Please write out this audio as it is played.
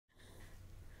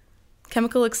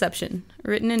Chemical Exception,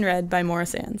 written in red by Maura.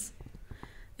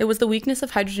 It was the weakness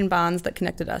of hydrogen bonds that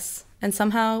connected us, and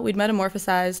somehow we'd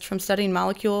metamorphosized from studying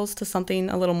molecules to something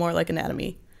a little more like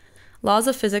anatomy. Laws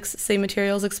of physics say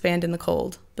materials expand in the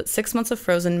cold, but 6 months of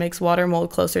frozen makes water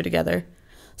mold closer together.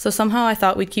 So somehow I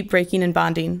thought we'd keep breaking and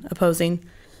bonding, opposing,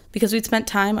 because we'd spent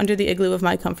time under the igloo of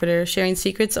my comforter, sharing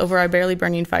secrets over our barely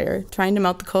burning fire, trying to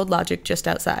melt the cold logic just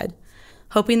outside,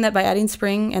 hoping that by adding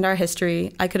spring and our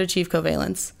history, I could achieve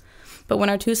covalence. But when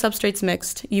our two substrates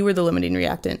mixed, you were the limiting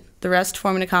reactant, the rest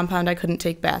forming a compound I couldn't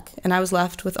take back, and I was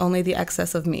left with only the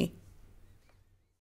excess of me.